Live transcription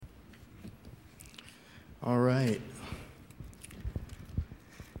All right.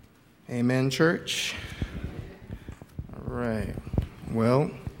 Amen, church. All right. Well,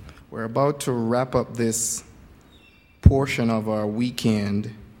 we're about to wrap up this portion of our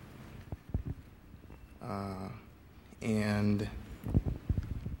weekend. And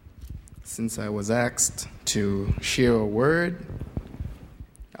since I was asked to share a word,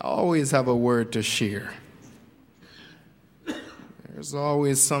 I always have a word to share. There's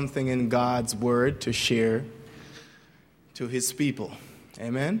always something in God's word to share to his people.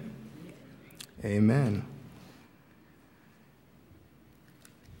 Amen? Amen.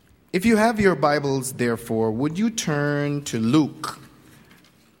 If you have your Bibles, therefore, would you turn to Luke,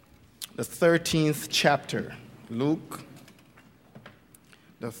 the 13th chapter. Luke,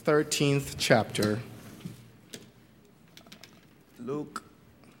 the 13th chapter. Luke,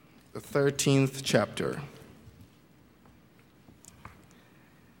 the 13th chapter.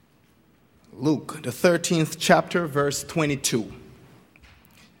 Luke, the 13th chapter, verse 22.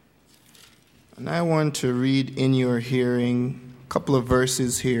 And I want to read in your hearing a couple of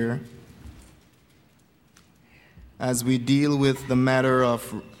verses here as we deal with the matter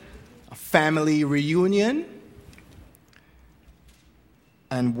of a family reunion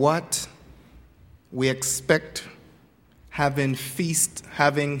and what we expect having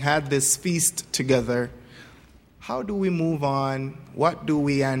had this feast together. How do we move on? What do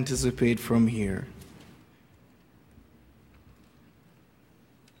we anticipate from here?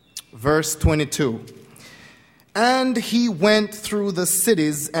 Verse 22. And he went through the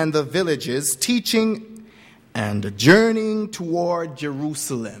cities and the villages, teaching and journeying toward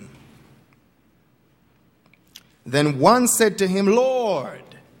Jerusalem. Then one said to him, Lord,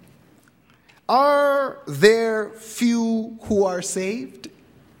 are there few who are saved?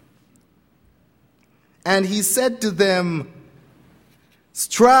 And he said to them,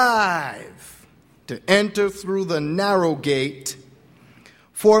 strive to enter through the narrow gate,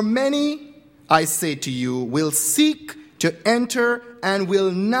 for many, I say to you, will seek to enter and will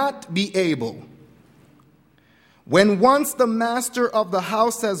not be able. When once the master of the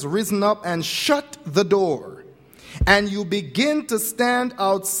house has risen up and shut the door, and you begin to stand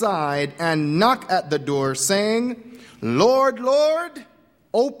outside and knock at the door, saying, Lord, Lord,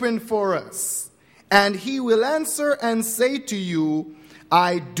 open for us. And he will answer and say to you,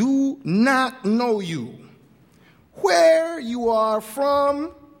 I do not know you. Where you are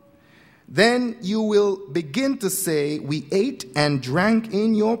from, then you will begin to say, we ate and drank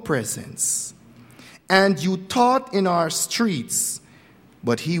in your presence, and you taught in our streets.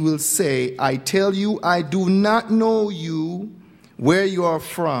 But he will say, I tell you, I do not know you, where you are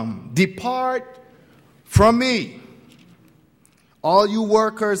from. Depart from me, all you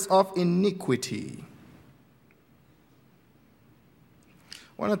workers of iniquity.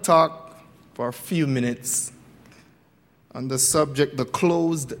 I want to talk for a few minutes on the subject, the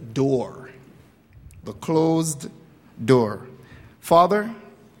closed door. The closed door. Father,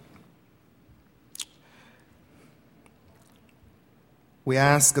 we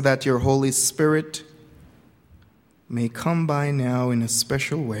ask that your Holy Spirit may come by now in a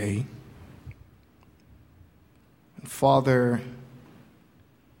special way. And Father,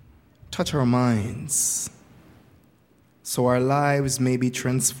 touch our minds so our lives may be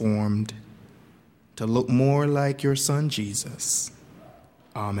transformed to look more like your Son, Jesus.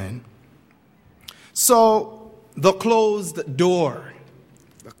 Amen. So, the closed door.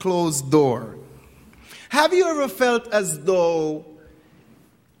 The closed door. Have you ever felt as though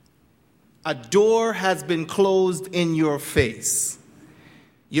a door has been closed in your face?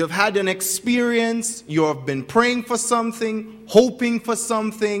 You've had an experience, you've been praying for something, hoping for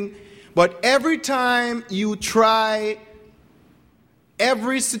something, but every time you try,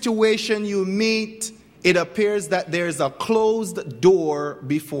 every situation you meet, it appears that there's a closed door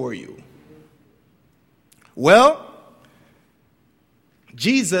before you. Well,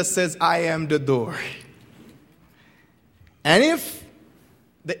 Jesus says, I am the door. And if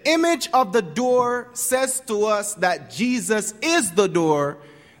the image of the door says to us that Jesus is the door,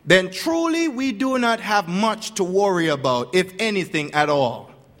 then truly we do not have much to worry about, if anything at all.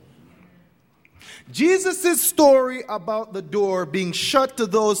 Jesus' story about the door being shut to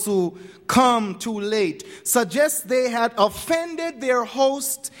those who come too late suggests they had offended their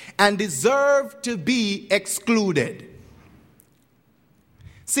host and deserved to be excluded.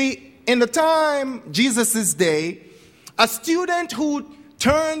 See, in the time, Jesus' day, a student who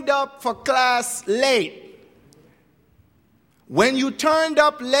turned up for class late, when you turned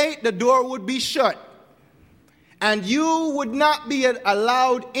up late, the door would be shut, and you would not be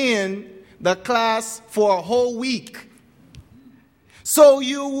allowed in the class for a whole week. So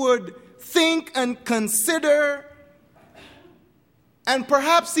you would think and consider and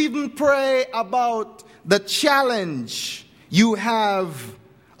perhaps even pray about the challenge you have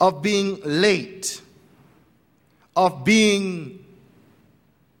of being late, of being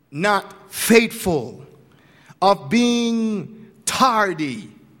not faithful, of being tardy.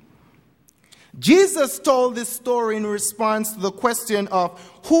 Jesus told this story in response to the question of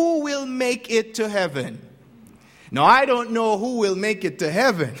who will make it to heaven. Now, I don't know who will make it to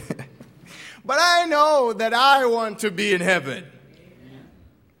heaven, but I know that I want to be in heaven.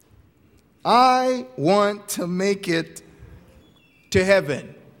 I want to make it to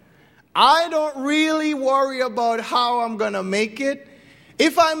heaven. I don't really worry about how I'm going to make it.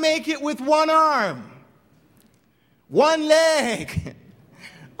 If I make it with one arm, one leg,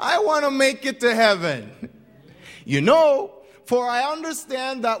 I want to make it to heaven. You know, for I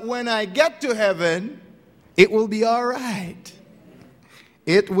understand that when I get to heaven, it will be all right.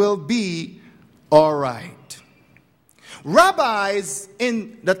 It will be all right. Rabbis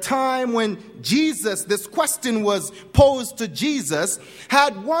in the time when this question was posed to Jesus,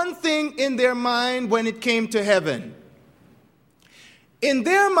 had one thing in their mind when it came to heaven. In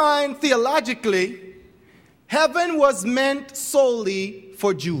their mind, theologically, heaven was meant solely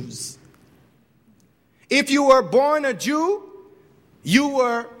for Jews. If you were born a Jew, you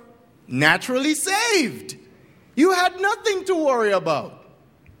were naturally saved. You had nothing to worry about,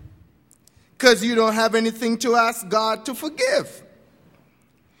 because you don't have anything to ask God to forgive.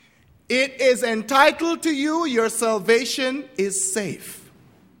 It is entitled to you. Your salvation is safe.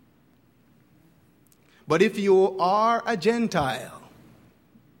 But if you are a Gentile,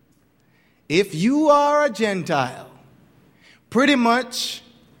 pretty much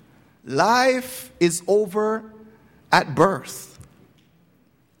life is over at birth.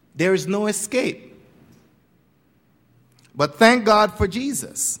 There is no escape. But thank God for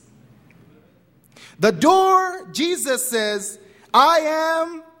Jesus. The door, Jesus says, I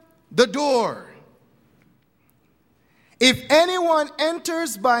am the door. If anyone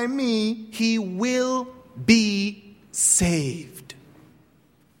enters by me, he will be saved.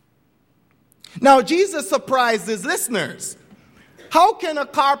 Now, Jesus surprised his listeners. How can a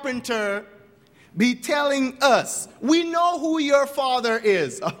carpenter be telling us, we know who your father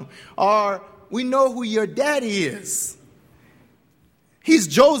is, or we know who your daddy is? He's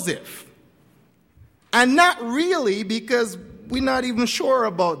Joseph. And not really, because we're not even sure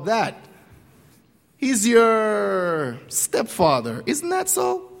about that. He's your stepfather. Isn't that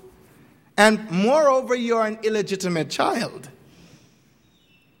so? And moreover, you're an illegitimate child.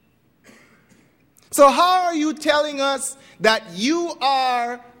 So how are you telling us that you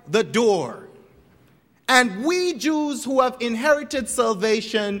are the door? And we Jews who have inherited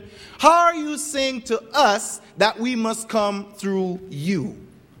salvation, how are you saying to us that we must come through you?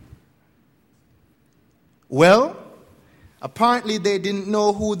 Well, apparently they didn't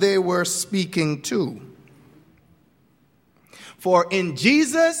know who they were speaking to. For in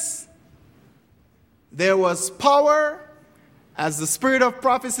Jesus, there was power, as the spirit of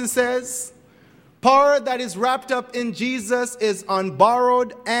prophecy says. Power that is wrapped up in Jesus is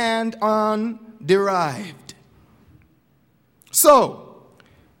unborrowed and underived. So,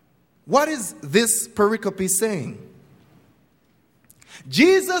 what is this pericope saying?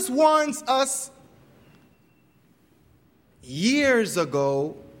 Jesus warns us years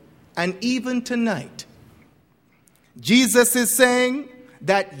ago and even tonight. Jesus is saying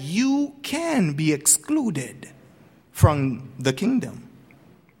that you can be excluded from the kingdom.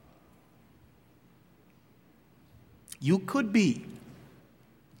 You could be.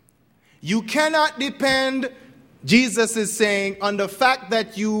 You cannot depend, Jesus is saying, on the fact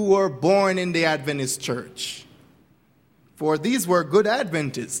that you were born in the Adventist church. For these were good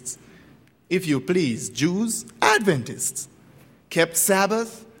Adventists, if you please, Jews, Adventists. Kept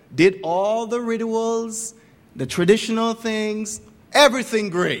Sabbath, did all the rituals, the traditional things, everything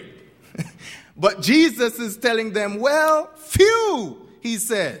great. But Jesus is telling them, well, few, he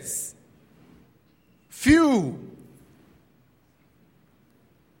says. Few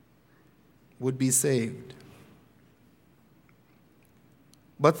would be saved.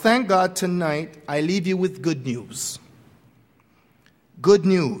 But thank God tonight, I leave you with good news. Good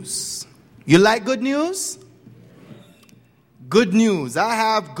news. You like good news? Good news. I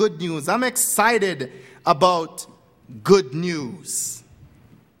have good news. I'm excited about good news.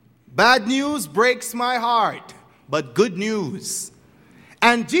 Bad news breaks my heart, but good news.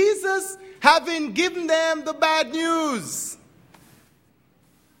 And Jesus, having given them the bad news,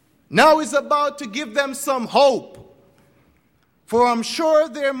 now is about to give them some hope. For I'm sure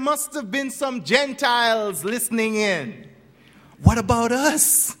there must have been some Gentiles listening in. What about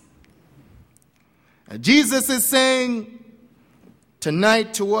us? Jesus is saying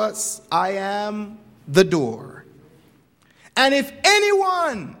tonight to us, I am the door. And if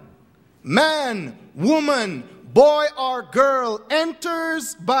anyone, man, woman, boy or girl,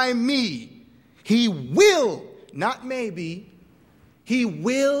 enters by me, he will, not maybe, he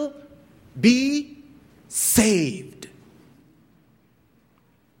will be saved.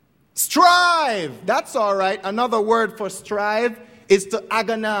 Strive. That's all right. Another word for strive is to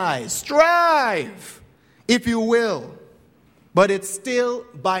agonize. Strive, if you will. But it's still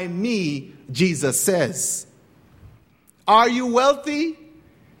by me, Jesus says. Are you wealthy?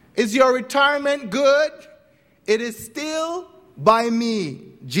 Is your retirement good? It is still by me,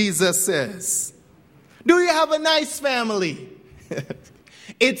 Jesus says. Do you have a nice family?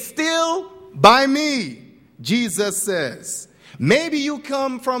 It's still by me, Jesus says. Maybe you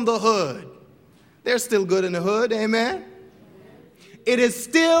come from the hood. They're still good in the hood, amen? It is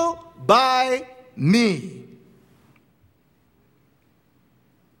still by me.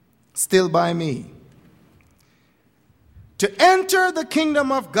 Still by me. To enter the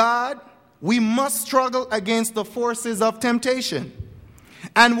kingdom of God, we must struggle against the forces of temptation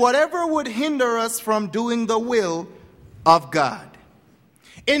and whatever would hinder us from doing the will of God.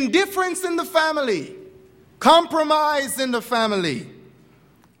 Indifference in the family, compromise in the family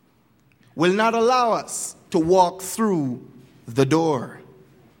will not allow us to walk through the door.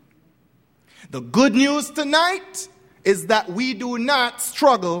 The good news tonight is that we do not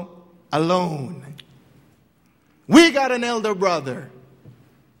struggle alone. We got an elder brother.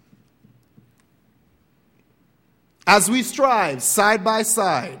 As we strive side by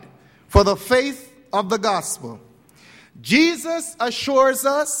side for the faith of the gospel, Jesus assures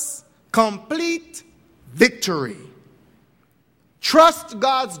us complete victory. Trust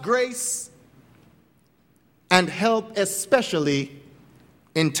God's grace and help, especially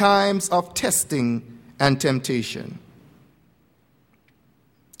in times of testing and temptation.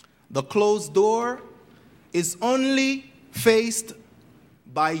 The closed door is only faced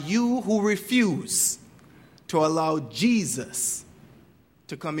by you who refuse to allow Jesus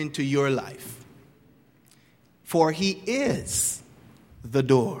to come into your life. For he is the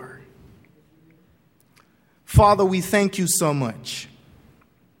door. Father, we thank you so much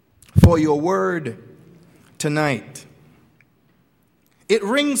for your word tonight. It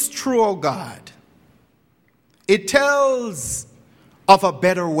rings true, oh God. It tells of a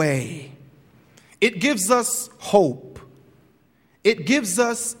better way. It gives us hope. It gives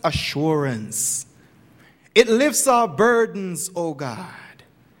us assurance. It lifts our burdens, oh God.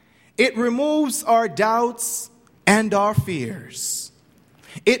 It removes our doubts and our fears.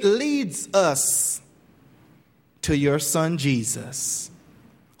 It leads us to your Son Jesus,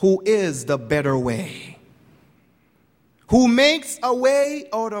 who is the better way, who makes a way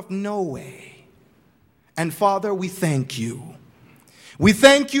out of no way. And Father, we thank you. We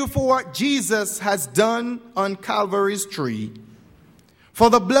thank you for what Jesus has done on Calvary's tree, for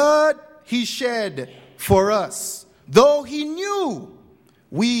the blood he shed for us, though he knew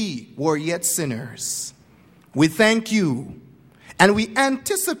we were yet sinners. We thank you, and we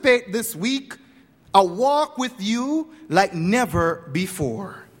anticipate this week a walk with you like never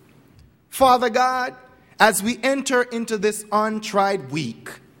before. Father God, as we enter into this untried week,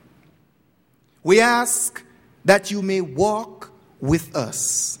 we ask that you may walk with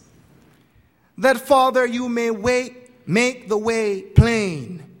us. That, Father, you may make the way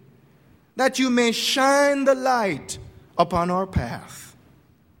plain. That you may shine the light upon our path.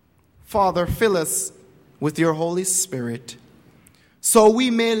 Father, fill us with your Holy Spirit, so we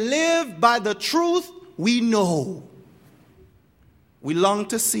may live by the truth we know. We long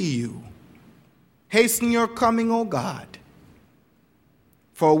to see you. Hasten your coming, O God,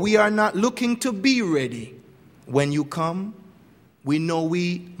 for we are not looking to be ready when you come. We know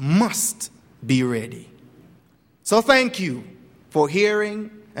we must be ready. So thank you for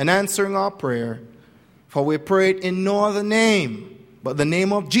hearing and answering our prayer, for we pray it in no other name but the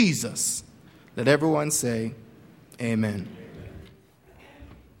name of Jesus. Let everyone say, amen.